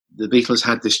the Beatles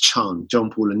had this chant, John,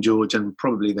 Paul and George, and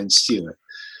probably then Stuart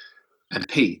and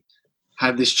Pete,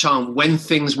 had this chant when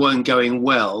things weren't going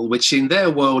well, which in their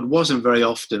world wasn't very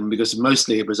often because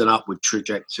mostly it was an upward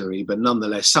trajectory, but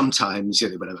nonetheless, sometimes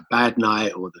they would have a bad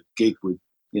night or the gig would,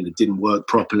 didn't work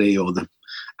properly or the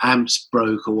amps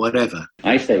broke or whatever.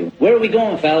 I say, where are we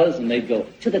going, fellas? And they'd go,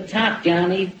 to the top,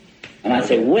 Johnny. And I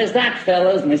say, where's that,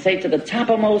 fellas? And they say, to the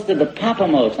toppermost of the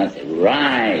poppermost. And I say,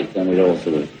 right. And we'd all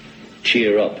sort of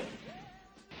cheer up.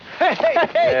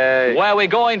 Hey. Where are we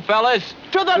going, fellas?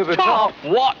 To the top.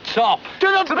 What top? To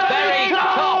the very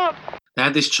top. They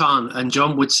had this chant, and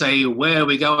John would say, where are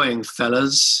we going,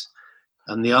 fellas?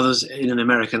 And the others, in an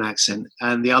American accent,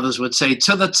 and the others would say,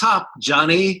 to the top,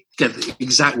 Johnny. Get the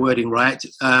exact wording right.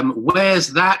 Where's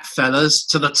that, fellas?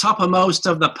 To the toppermost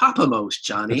of the poppermost,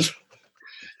 Johnny.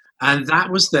 And that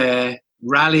was their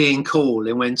rallying call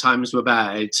in when times were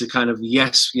bad to kind of,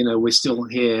 yes, we're still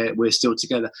here, we're still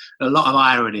together. A lot of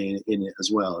irony in it as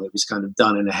well. It was kind of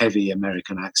done in a heavy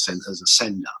American accent as a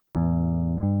send-up.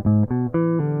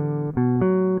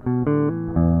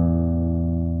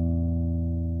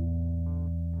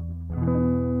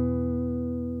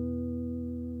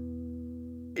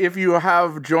 If you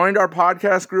have joined our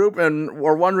podcast group and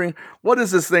are wondering, what is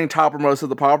this thing, Toppermost of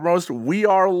the Poppermost? We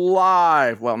are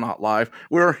live. Well, not live.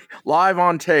 We're live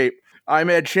on tape. I'm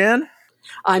Ed Chin.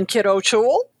 I'm Kit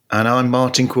O'Toole. And I'm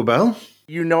Martin Quibell.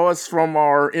 You know us from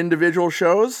our individual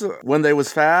shows, When They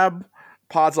Was Fab,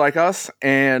 Pods Like Us,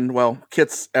 and, well,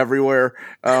 Kit's everywhere.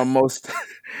 Most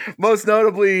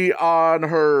notably on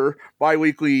her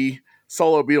bi-weekly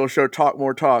solo Beatles show, Talk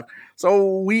More Talk.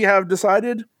 So we have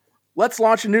decided, let's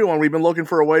launch a new one. We've been looking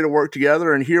for a way to work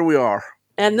together, and here we are.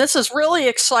 And this is really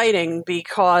exciting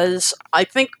because I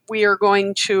think we are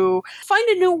going to find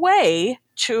a new way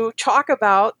to talk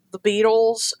about the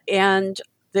Beatles and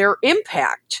their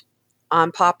impact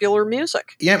on popular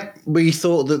music. Yep, we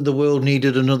thought that the world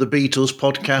needed another Beatles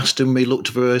podcast, and we looked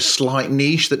for a slight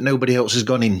niche that nobody else has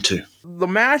gone into. The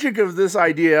magic of this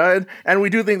idea, and we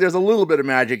do think there's a little bit of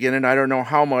magic in it, I don't know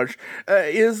how much,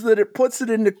 is that it puts it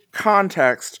into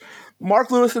context. Mark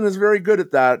Lewisohn is very good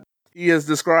at that. He is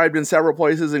described in several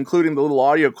places, including the little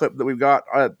audio clip that we've got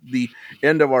at the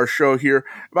end of our show here,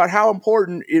 about how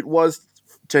important it was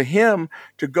to him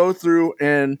to go through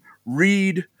and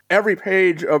read every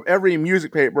page of every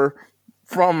music paper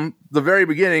from the very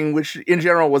beginning, which in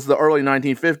general was the early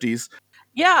 1950s.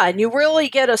 Yeah, and you really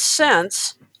get a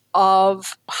sense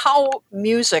of how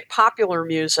music, popular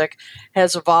music,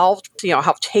 has evolved,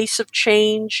 how tastes have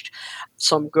changed,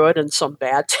 some good and some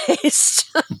bad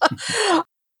taste,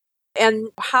 and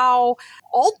how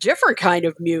all different kind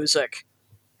of music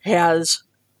has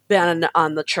been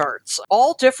on the charts,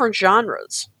 all different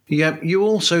genres. Yeah, you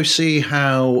also see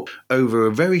how over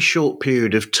a very short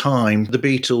period of time, the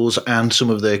Beatles and some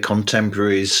of their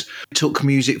contemporaries took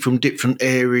music from different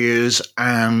areas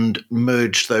and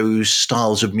merged those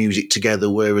styles of music together,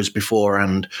 whereas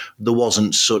beforehand there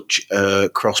wasn't such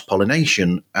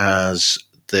cross-pollination as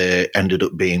there ended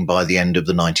up being by the end of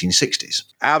the 1960s.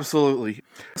 Absolutely.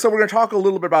 So we're going to talk a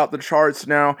little bit about the charts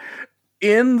now.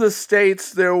 In the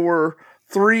States, there were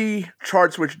 3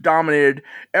 charts which dominated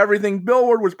everything.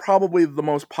 Billboard was probably the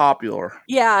most popular.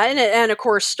 Yeah, and of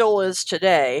course still is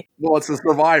today. Well, it's a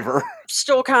survivor.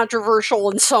 Still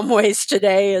controversial in some ways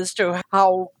today as to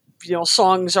how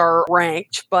songs are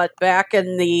ranked, but back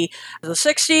in the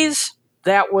 60s,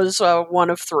 that was one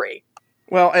of 3.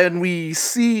 Well, and we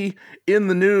see in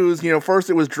the news, first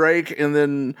it was Drake, and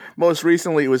then most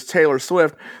recently it was Taylor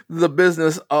Swift, the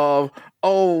business of,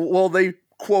 they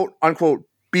quote unquote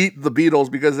beat the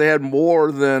Beatles because they had more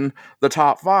than the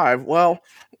top 5. Well,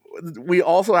 we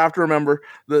also have to remember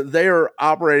that they are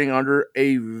operating under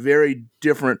a very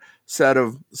different set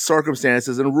of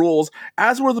circumstances and rules,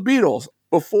 as were the Beatles.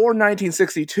 Before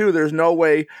 1962, there's no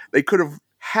way they could have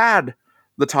had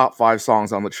the top 5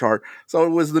 songs on the chart. So it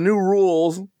was the new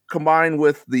rules combined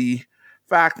with the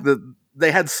fact that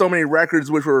they had so many records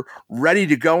which were ready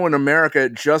to go in America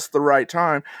at just the right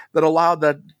time that allowed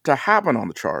that to happen on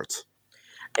the charts.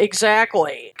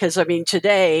 Exactly. Because,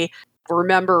 today,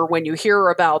 remember when you hear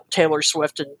about Taylor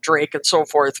Swift and Drake and so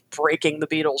forth breaking the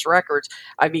Beatles records,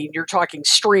 you're talking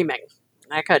streaming.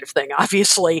 That kind of thing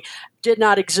obviously did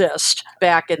not exist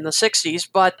back in the 60s,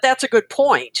 but that's a good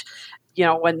point.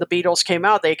 When the Beatles came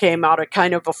out, they came out at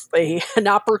kind of an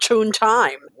opportune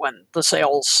time when the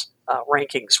sales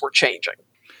rankings were changing.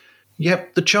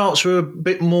 Yep, the charts were a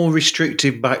bit more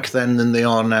restrictive back then than they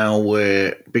are now,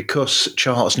 where because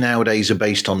charts nowadays are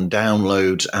based on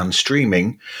downloads and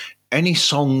streaming, any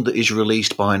song that is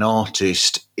released by an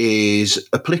artist is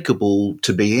applicable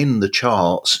to be in the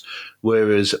charts,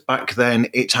 whereas back then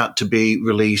it had to be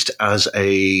released as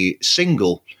a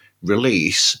single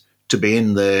release to be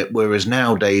in there, whereas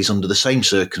nowadays, under the same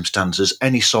circumstances,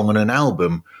 any song on an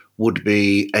album would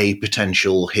be a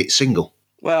potential hit single.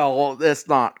 Well, that's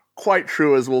not quite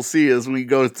true, as we'll see as we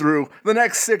go through the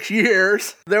next 6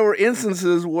 years. There were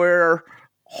instances where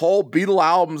whole Beatle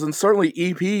albums and certainly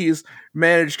EPs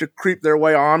managed to creep their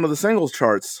way onto the singles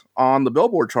charts on the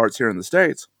Billboard charts here in the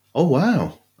States. Oh,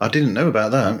 wow. I didn't know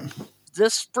about that.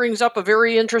 This brings up a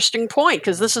very interesting point,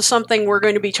 because this is something we're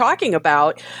going to be talking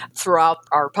about throughout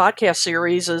our podcast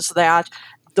series, is that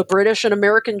the British and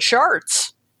American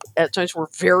charts at times were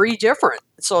very different.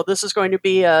 So this is going to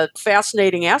be a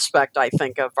fascinating aspect, I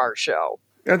think, of our show.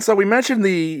 And so we mentioned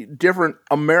the different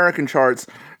American charts.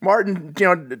 Martin,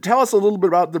 tell us a little bit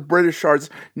about the British charts.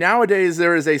 Nowadays,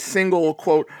 there is a single,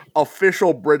 quote,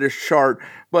 official British chart,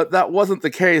 but that wasn't the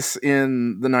case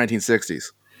in the 1960s.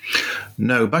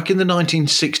 No, back in the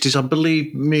 1960s, I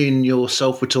believe me and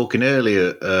yourself were talking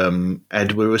earlier,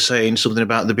 Ed, we were saying something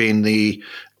about there being the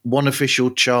one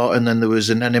official chart and then there was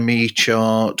an enemy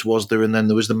chart, was there? And then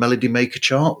there was the Melody Maker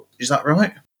chart. Is that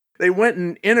right? They went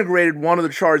and integrated one of the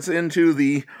charts into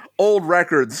the old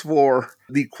records for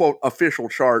the, quote, official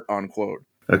chart, unquote.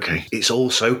 Okay. It's all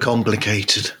so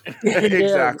complicated.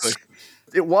 Exactly.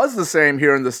 It was the same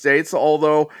here in the States,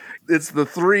 although it's the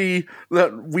three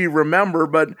that we remember,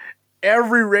 but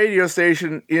every radio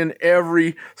station in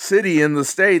every city in the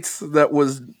States that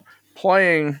was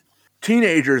playing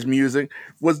teenagers' music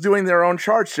was doing their own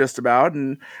charts just about,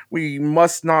 and we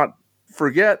must not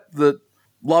forget that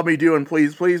Love Me Do and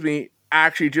Please Please Me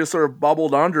actually just sort of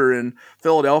bubbled under in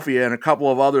Philadelphia and a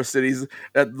couple of other cities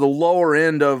at the lower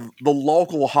end of the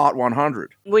local Hot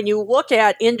 100. When you look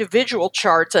at individual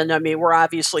charts, and I mean, we're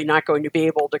obviously not going to be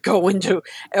able to go into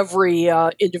every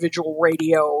individual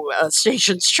radio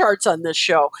station's charts on this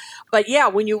show. But yeah,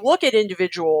 when you look at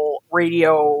individual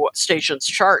radio stations'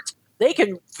 charts, they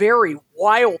can vary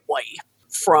wildly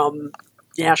from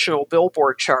national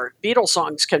Billboard chart. Beatles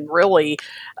songs can really,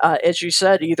 as you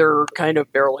said, either kind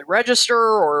of barely register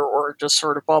or just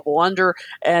sort of bubble under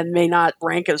and may not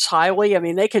rank as highly. I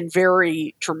mean, they can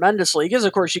vary tremendously because,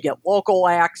 of course, you get local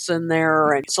acts in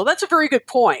there. And so that's a very good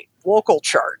point. Local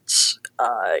charts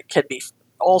can be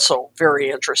also very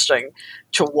interesting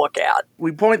to look at.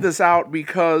 We point this out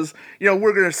because,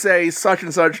 we're going to say such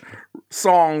and such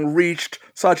song reached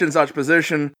such and such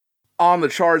position on the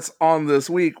charts on this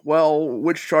week. Well,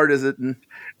 which chart is it? And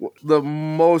the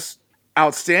most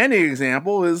outstanding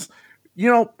example is,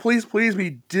 Please Please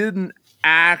Me didn't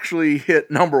actually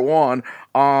hit number one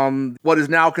on what is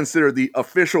now considered the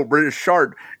official British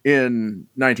chart in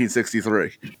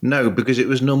 1963. No, because it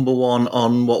was number one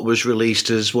on what was released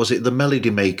as, was it the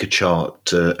Melody Maker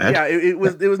chart, Ed? Yeah, it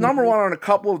was number one on a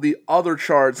couple of the other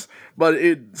charts, but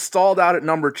it stalled out at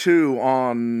number two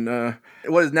on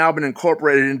what has now been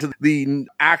incorporated into the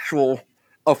actual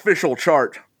official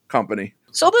chart company.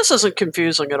 So this isn't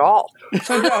confusing at all.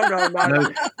 No.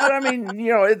 But I mean,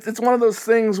 it's one of those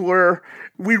things where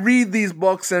we read these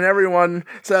books and everyone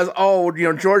says, oh,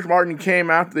 George Martin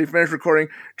came after they finished recording,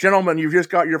 gentlemen, you've just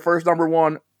got your first number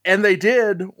one. And they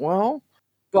did. Well,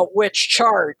 but which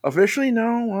chart? Officially,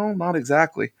 no. Well, not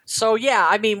exactly. So, yeah,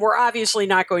 I mean, we're obviously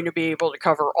not going to be able to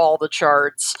cover all the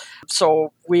charts,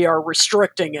 so we are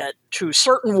restricting it to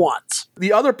certain ones.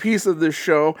 The other piece of this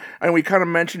show, and we kind of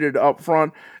mentioned it up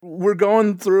front, we're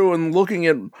going through and looking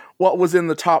at what was in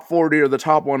the top 40 or the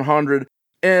top 100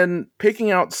 and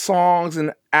picking out songs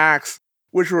and acts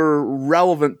which were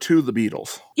relevant to the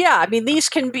Beatles. Yeah, I mean, these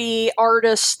can be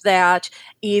artists that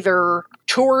either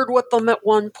toured with them at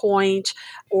one point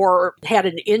or had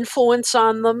an influence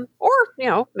on them, or,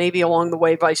 maybe along the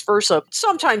way, vice versa.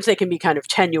 Sometimes they can be kind of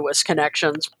tenuous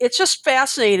connections. It's just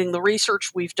fascinating, the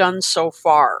research we've done so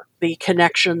far, the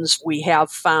connections we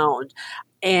have found,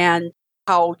 and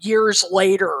how years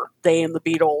later they and the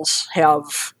Beatles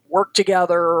have worked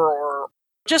together or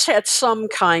just had some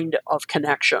kind of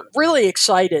connection. Really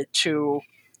excited to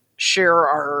share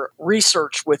our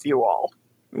research with you all.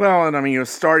 Well, and I mean,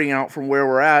 starting out from where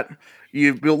we're at,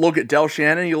 you look at Del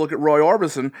Shannon, you look at Roy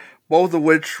Orbison, both of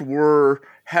which were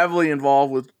heavily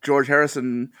involved with George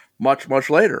Harrison much, much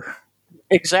later.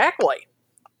 Exactly.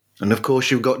 And of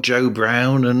course, you've got Joe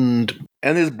Brown and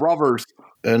his brothers.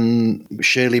 And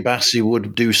Shirley Bassey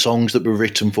would do songs that were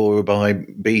written for her by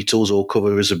Beatles or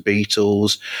covers of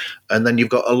Beatles. And then you've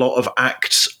got a lot of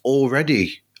acts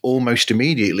already, almost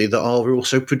immediately, that are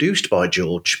also produced by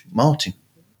George Martin.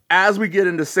 as we get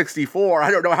into 64,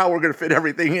 I don't know how we're going to fit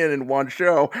everything in one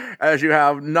show, as you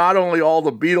have not only all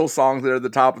the Beatles songs that are at the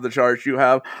top of the charts, you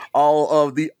have all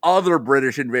of the other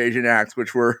British invasion acts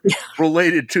which were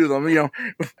related to them. You know,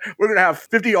 we're going to have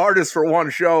 50 artists for one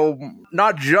show,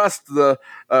 not just the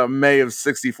May of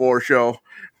 64 show.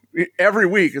 Every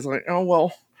week it's like, oh,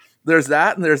 well, there's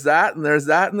that, and there's that, and there's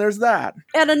that, and there's that.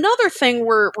 And another thing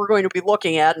we're going to be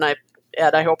looking at,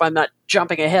 and I hope I'm not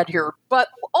jumping ahead here, but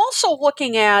also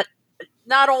looking at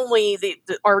not only the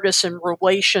artists in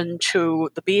relation to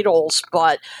the Beatles,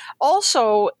 but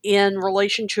also in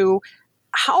relation to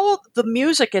how the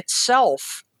music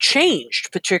itself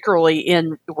changed, particularly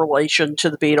in relation to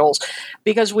the Beatles.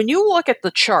 Because when you look at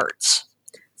the charts,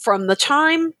 from the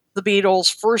time the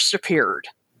Beatles first appeared,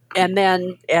 and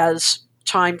then as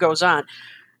time goes on,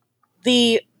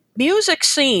 the music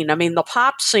scene, I mean, the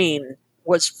pop scene,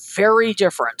 was very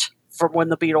different from when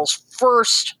the Beatles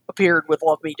first appeared with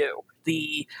Love Me Do.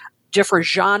 The different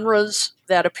genres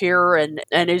that appear, and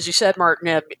as you said,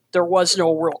 Martin, there was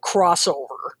no real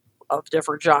crossover of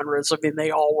different genres. I mean,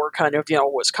 they all were kind of, it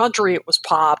was country, it was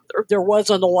pop. There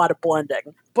wasn't a lot of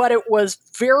blending, but it was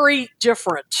very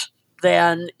different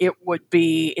than it would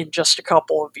be in just a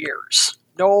couple of years.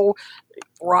 No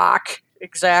rock,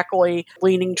 exactly,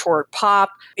 leaning toward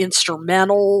pop,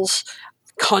 instrumentals,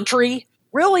 country.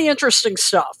 Really interesting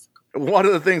stuff. One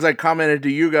of the things I commented to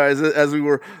you guys as we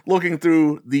were looking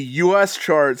through the U.S.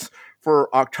 charts for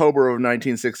October of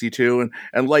 1962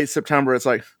 and late September, it's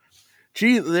like,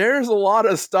 gee, there's a lot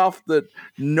of stuff that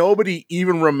nobody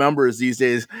even remembers these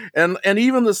days. And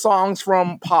even the songs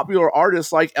from popular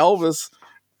artists like Elvis,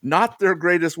 not their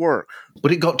greatest work.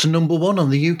 But it got to number 1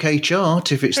 on the UK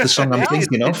chart, if it's the song I'm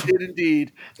thinking of. It did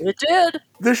indeed. It did.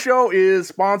 This show is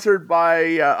sponsored by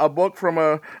a book from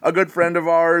a good friend of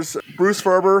ours, Bruce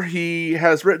Ferber. He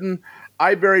has written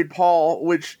I Buried Paul,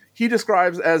 which he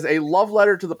describes as a love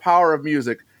letter to the power of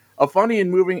music, a funny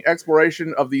and moving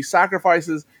exploration of the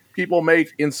sacrifices people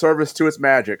make in service to its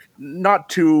magic. Not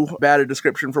too bad a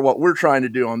description for what we're trying to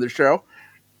do on this show.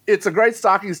 It's a great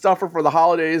stocking stuffer for the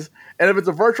holidays, and if it's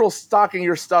a virtual stocking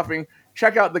you're stuffing,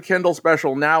 check out the Kindle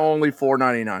special, now only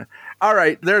 $4.99. All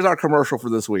right, there's our commercial for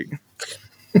this week.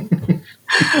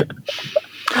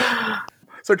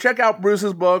 So check out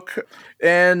Bruce's book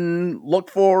and look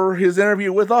for his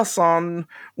interview with us on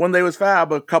When They Was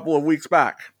Fab a couple of weeks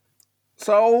back.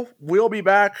 So we'll be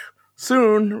back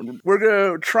soon. We're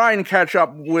going to try and catch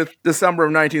up with December of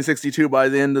 1962 by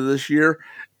the end of this year.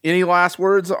 Any last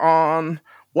words on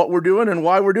what we're doing and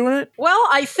why we're doing it? Well,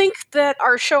 I think that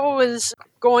our show is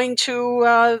going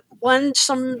to lend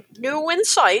some new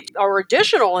insight or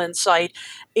additional insight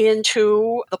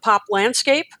into the pop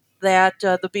landscape that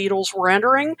the Beatles were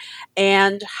entering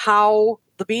and how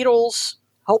the Beatles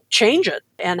helped change it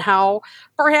and how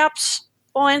perhaps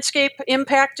the landscape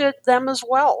impacted them as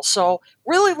well. So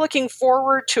really looking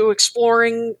forward to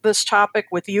exploring this topic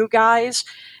with you guys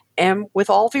and with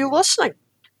all of you listening.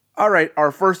 All right,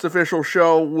 our first official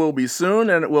show will be soon,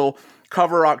 and it will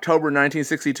cover October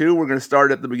 1962. We're going to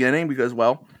start at the beginning because,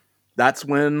 well, that's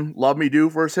when Love Me Do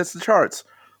first hits the charts.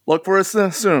 Look for us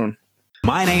soon.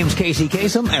 My name's Casey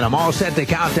Kasem, and I'm all set to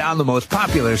count down the most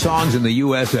popular songs in the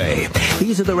USA.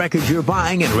 These are the records you're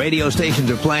buying and radio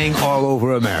stations are playing all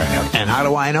over America. And how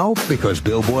do I know? Because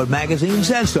Billboard magazine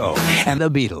says so. And the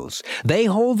Beatles, they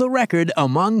hold the record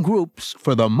among groups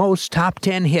for the most top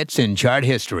 10 hits in chart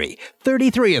history.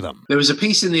 33 of them. There was a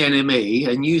piece in the NME,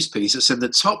 a news piece, that said the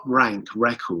Top Rank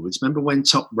Records. Remember when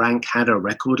Top Rank had a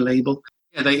record label?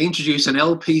 Yeah, they introduced an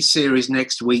LP series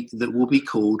next week that will be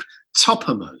called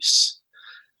Toppermost.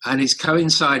 And it's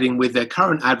coinciding with their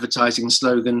current advertising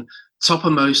slogan,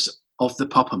 Toppermost of the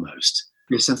Poppermost.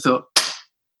 Yes, I thought,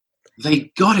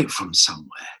 they got it from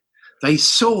somewhere. They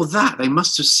saw that. They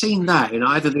must have seen that in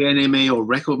either the NME or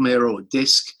Record Mirror or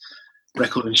Disc,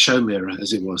 Record and Show Mirror,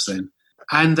 as it was then.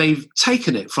 And they've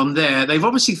taken it from there. They've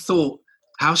obviously thought,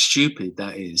 how stupid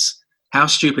that is. How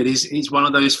stupid is one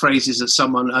of those phrases that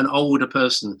someone, an older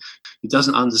person who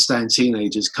doesn't understand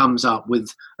teenagers, comes up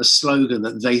with a slogan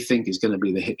that they think is going to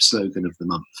be the hip slogan of the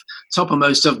month.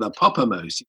 Toppermost of the Poppermost.